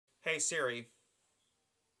Hey Siri,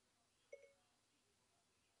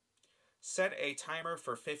 set a timer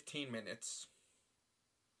for 15 minutes.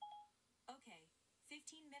 Okay,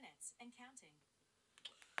 15 minutes and counting.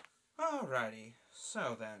 Alrighty,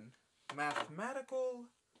 so then, mathematical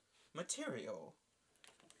material.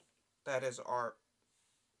 That is our...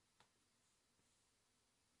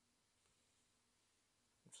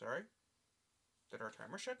 I'm sorry? Did our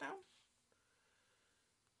timer shut down?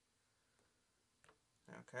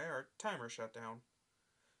 Okay, our timer shut down.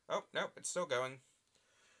 Oh, nope, it's still going.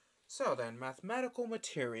 So then, mathematical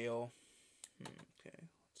material. Okay,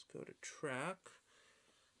 let's go to track.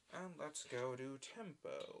 And let's go to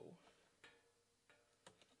tempo.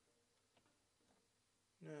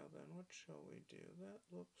 Now then, what shall we do?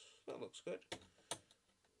 That looks good.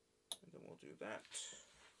 And then we'll do that.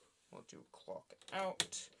 We'll do clock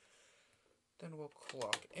out. Then we'll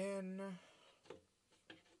clock in.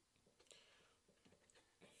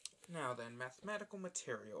 Now then, mathematical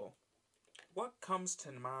material. What comes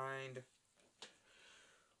to mind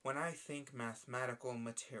when I think mathematical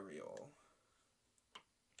material?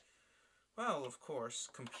 Well, of course,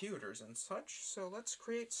 computers and such, so let's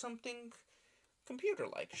create something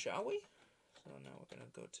computer-like, shall we? So now we're going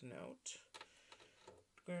to go to note.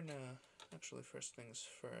 We're going to, actually, first things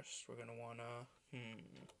first, we're going to want to,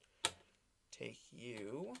 take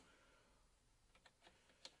you.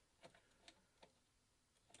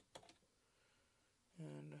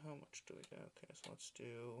 And how much do we get? Okay, so let's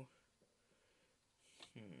do,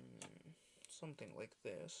 something like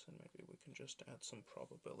this, and maybe we can just add some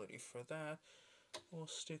probability for that. We'll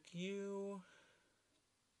stick you.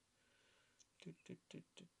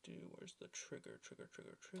 Where's the trigger?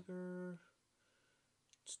 Trigger.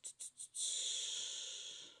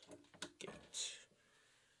 Gate.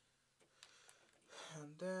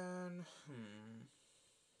 And then,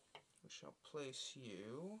 we shall place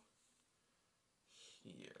you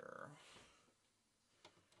here.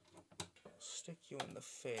 Stick you in the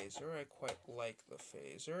phaser. I quite like the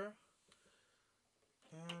phaser.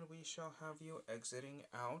 And we shall have you exiting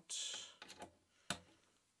out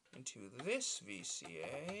into this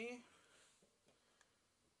VCA.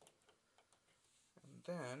 And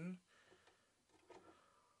then,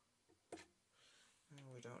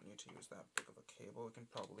 we don't need to use that big of a cable. We can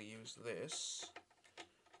probably use this.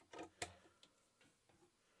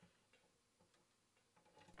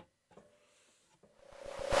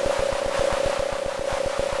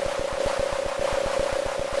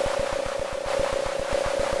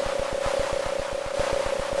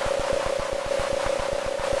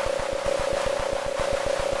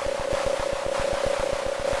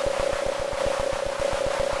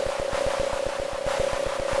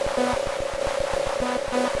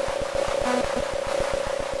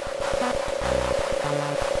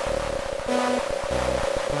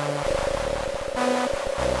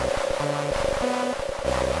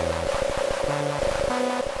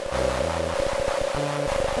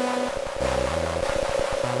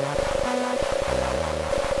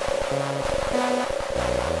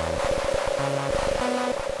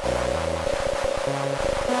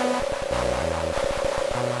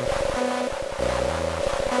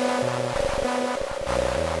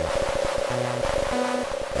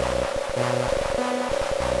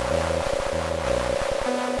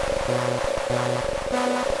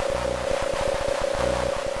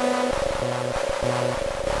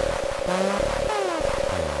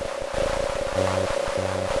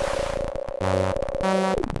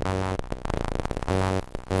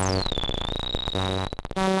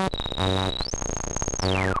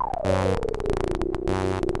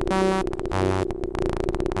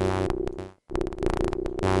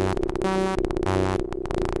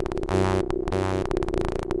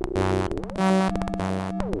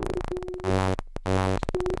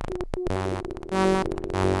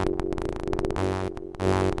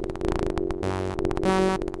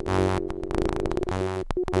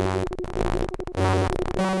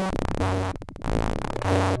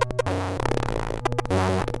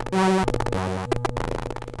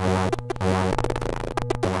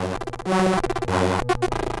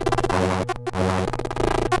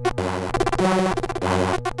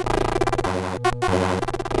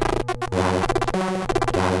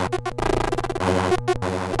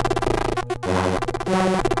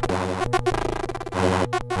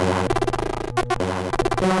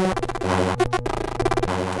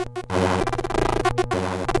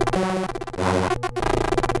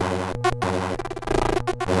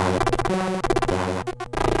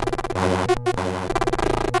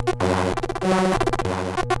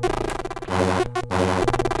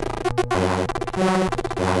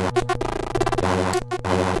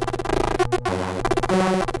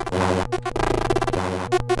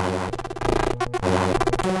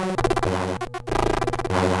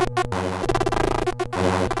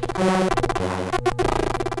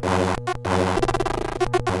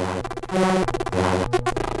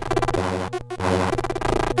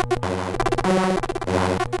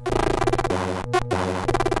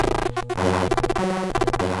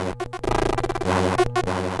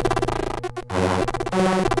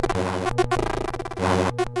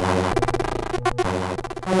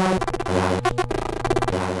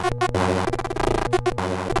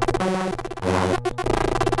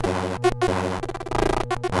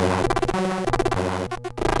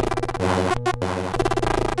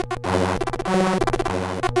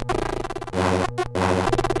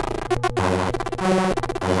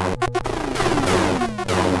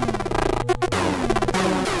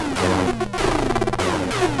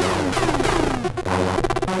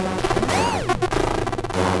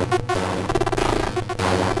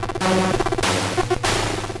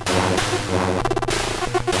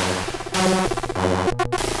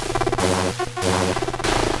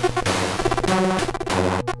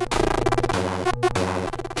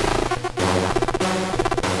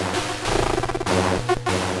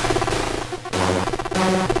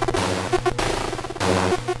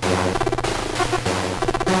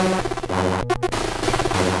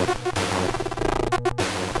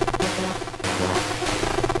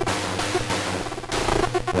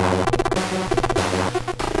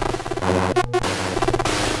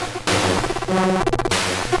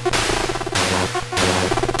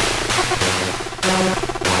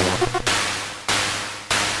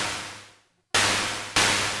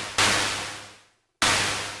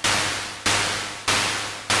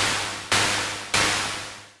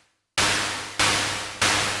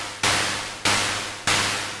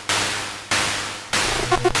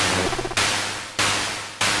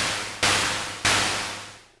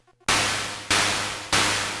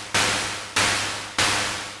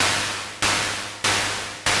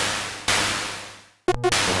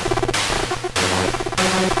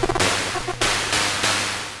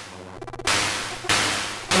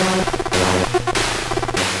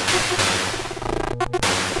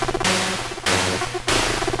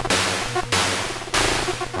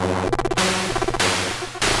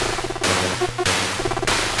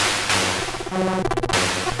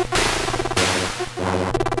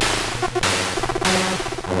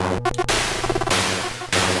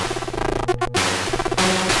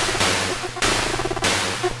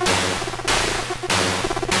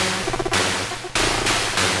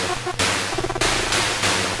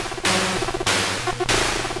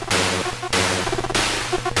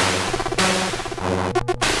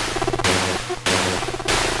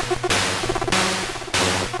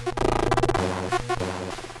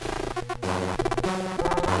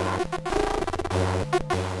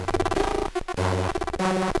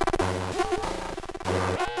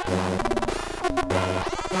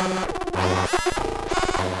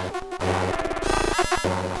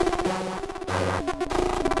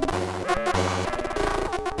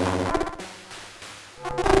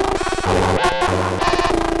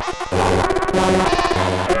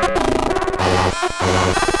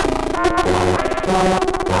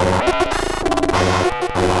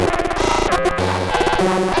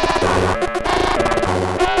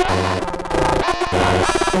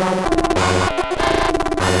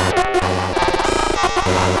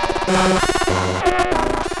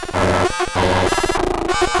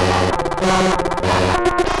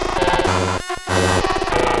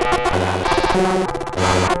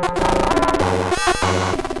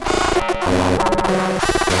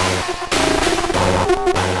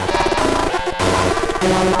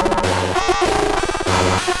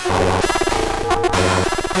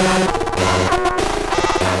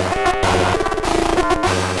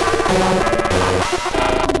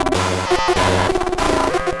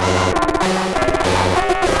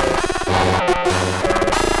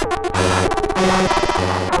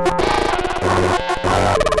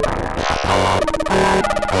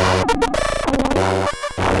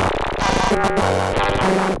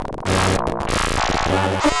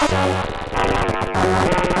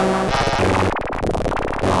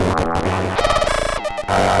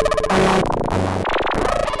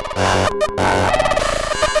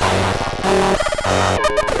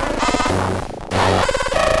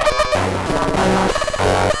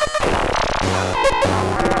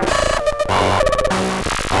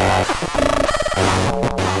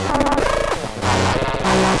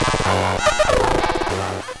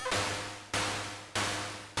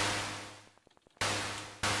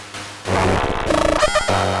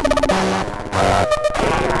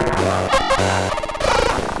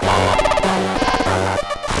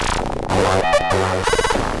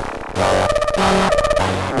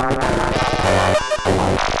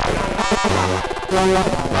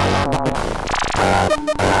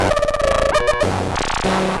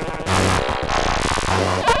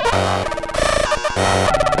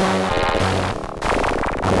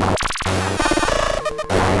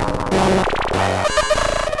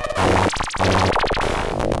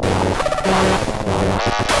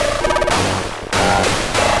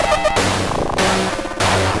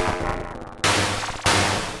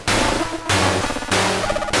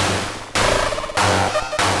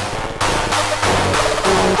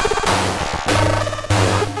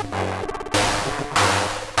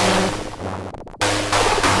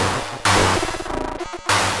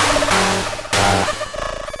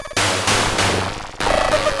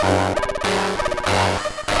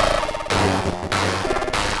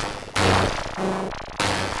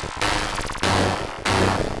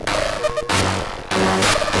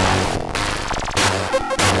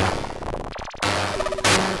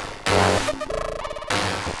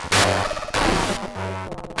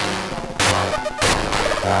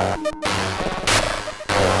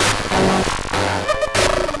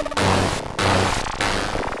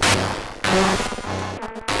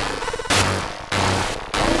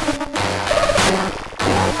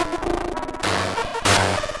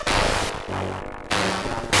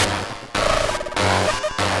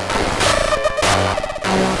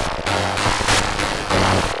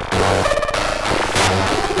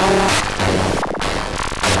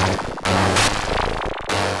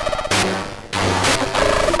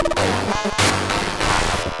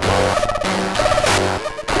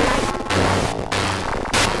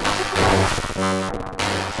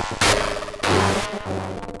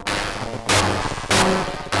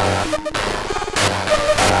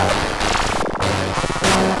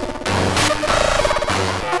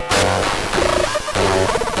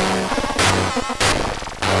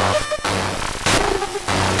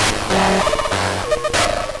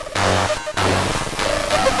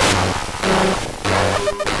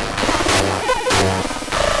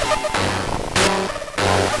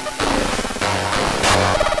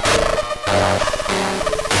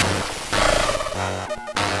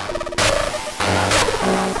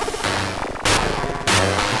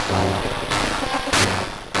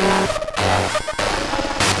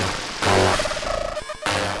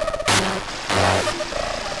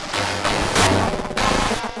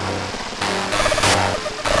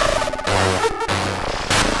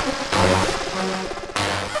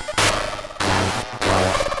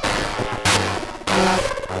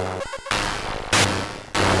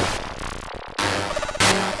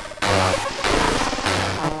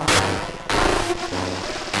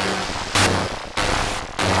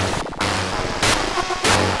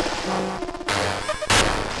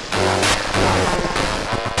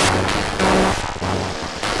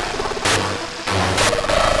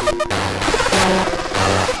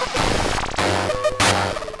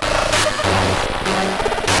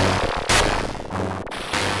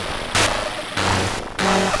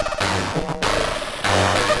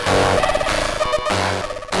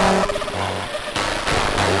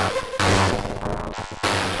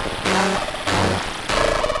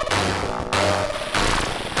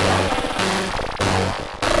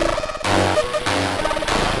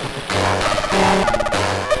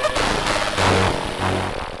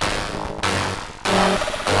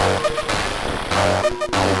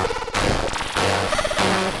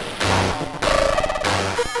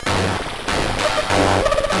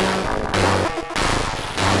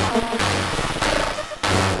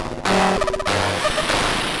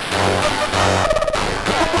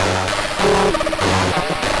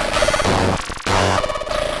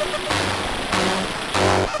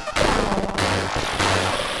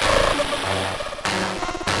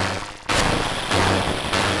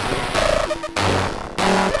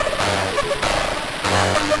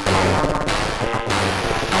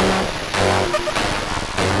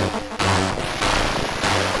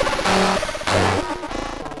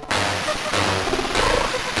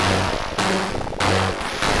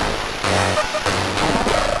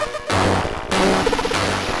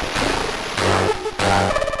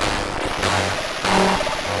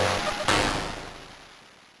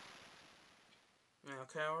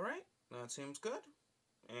 Okay, alright. That seems good.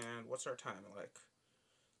 And what's our time like?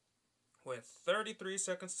 With 33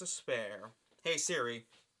 seconds to spare. Hey Siri,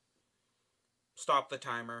 stop the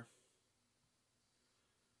timer.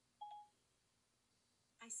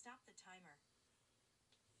 I stopped the timer.